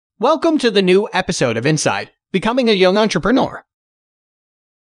Welcome to the new episode of Inside Becoming a Young Entrepreneur.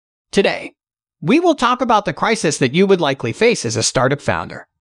 Today, we will talk about the crisis that you would likely face as a startup founder.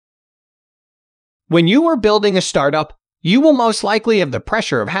 When you are building a startup, you will most likely have the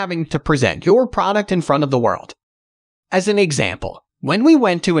pressure of having to present your product in front of the world. As an example, when we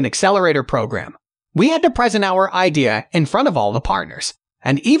went to an accelerator program, we had to present our idea in front of all the partners,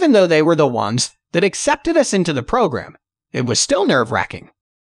 and even though they were the ones that accepted us into the program, it was still nerve-wracking.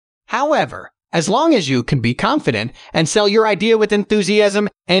 However, as long as you can be confident and sell your idea with enthusiasm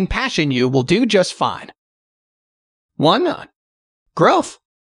and passion, you will do just fine. 1. Growth.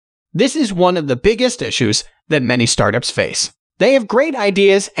 This is one of the biggest issues that many startups face. They have great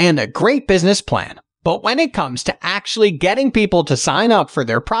ideas and a great business plan, but when it comes to actually getting people to sign up for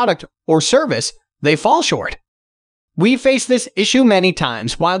their product or service, they fall short. We faced this issue many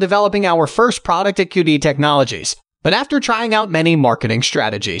times while developing our first product at QD Technologies, but after trying out many marketing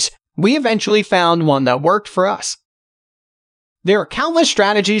strategies, we eventually found one that worked for us. There are countless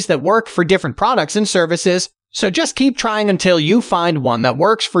strategies that work for different products and services, so just keep trying until you find one that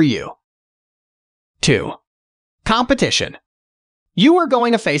works for you. 2. Competition. You are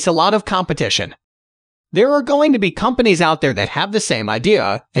going to face a lot of competition. There are going to be companies out there that have the same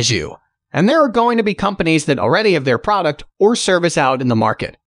idea as you, and there are going to be companies that already have their product or service out in the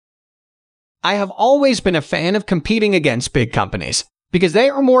market. I have always been a fan of competing against big companies, because they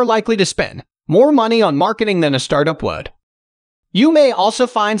are more likely to spend more money on marketing than a startup would. You may also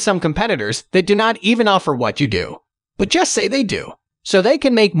find some competitors that do not even offer what you do, but just say they do, so they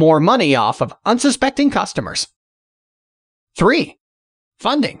can make more money off of unsuspecting customers. 3.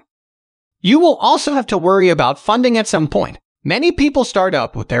 Funding. You will also have to worry about funding at some point. Many people start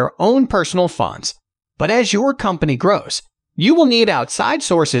up with their own personal funds, but as your company grows, you will need outside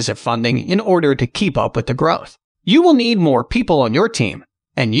sources of funding in order to keep up with the growth. You will need more people on your team,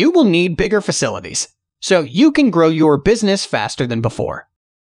 and you will need bigger facilities, so you can grow your business faster than before.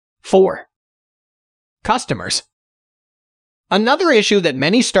 4. Customers. Another issue that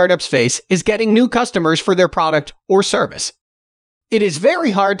many startups face is getting new customers for their product or service. It is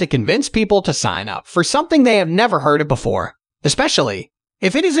very hard to convince people to sign up for something they have never heard of before, especially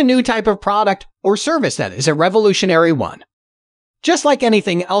if it is a new type of product or service that is a revolutionary one. Just like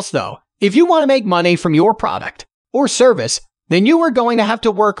anything else though, if you want to make money from your product or service, then you are going to have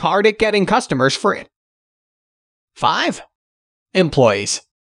to work hard at getting customers for it. 5. Employees.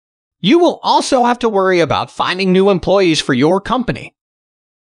 You will also have to worry about finding new employees for your company.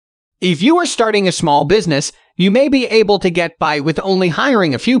 If you are starting a small business, you may be able to get by with only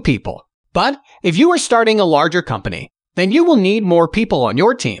hiring a few people. But if you are starting a larger company, then you will need more people on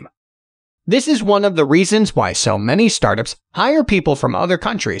your team. This is one of the reasons why so many startups hire people from other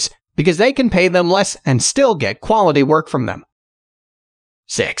countries, because they can pay them less and still get quality work from them.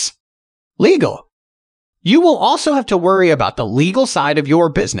 6. Legal. You will also have to worry about the legal side of your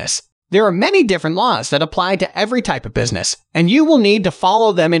business. There are many different laws that apply to every type of business, and you will need to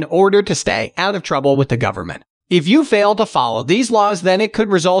follow them in order to stay out of trouble with the government. If you fail to follow these laws, then it could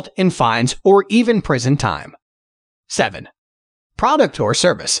result in fines or even prison time. 7. Product or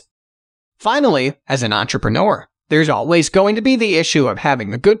service. Finally, as an entrepreneur, there's always going to be the issue of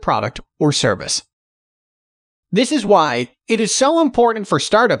having a good product or service. This is why it is so important for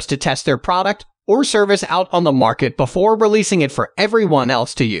startups to test their product or service out on the market before releasing it for everyone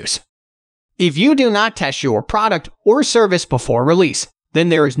else to use. If you do not test your product or service before release, then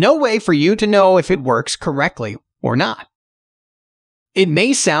there is no way for you to know if it works correctly or not. It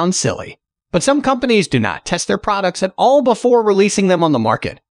may sound silly, but some companies do not test their products at all before releasing them on the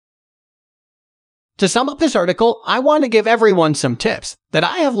market. To sum up this article, I want to give everyone some tips that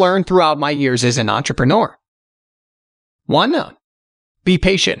I have learned throughout my years as an entrepreneur. 1. Be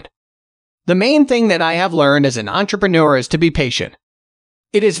patient. The main thing that I have learned as an entrepreneur is to be patient.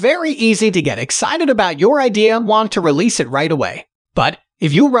 It is very easy to get excited about your idea and want to release it right away. But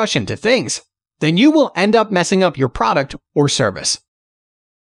if you rush into things, then you will end up messing up your product or service.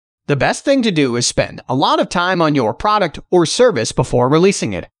 The best thing to do is spend a lot of time on your product or service before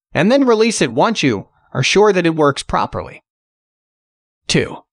releasing it, and then release it once you are sure that it works properly.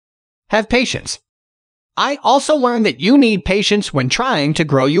 2. Have patience. I also learned that you need patience when trying to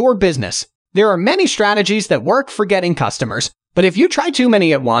grow your business. There are many strategies that work for getting customers, but if you try too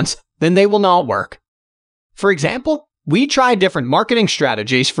many at once, then they will not work. For example, we tried different marketing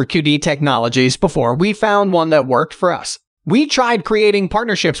strategies for QD Technologies before we found one that worked for us. We tried creating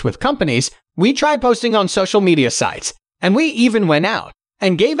partnerships with companies, we tried posting on social media sites, and we even went out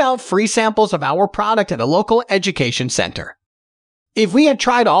and gave out free samples of our product at a local education center. If we had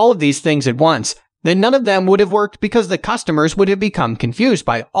tried all of these things at once, then none of them would have worked because the customers would have become confused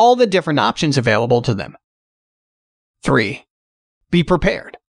by all the different options available to them. 3. Be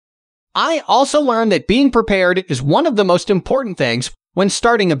prepared. I also learned that being prepared is one of the most important things when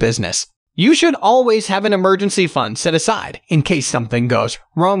starting a business. You should always have an emergency fund set aside in case something goes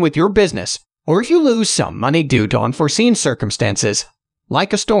wrong with your business or if you lose some money due to unforeseen circumstances,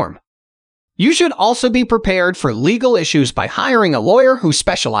 like a storm. You should also be prepared for legal issues by hiring a lawyer who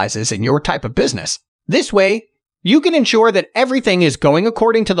specializes in your type of business. This way, you can ensure that everything is going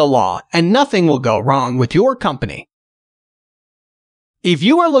according to the law and nothing will go wrong with your company. If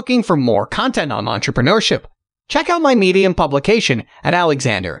you are looking for more content on entrepreneurship, check out my Medium publication at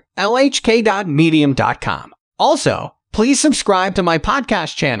alexanderlhk.medium.com. Also, please subscribe to my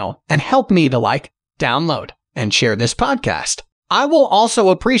podcast channel and help me to like, download, and share this podcast. I will also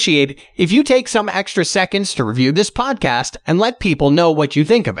appreciate if you take some extra seconds to review this podcast and let people know what you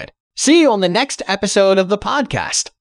think of it. See you on the next episode of the podcast.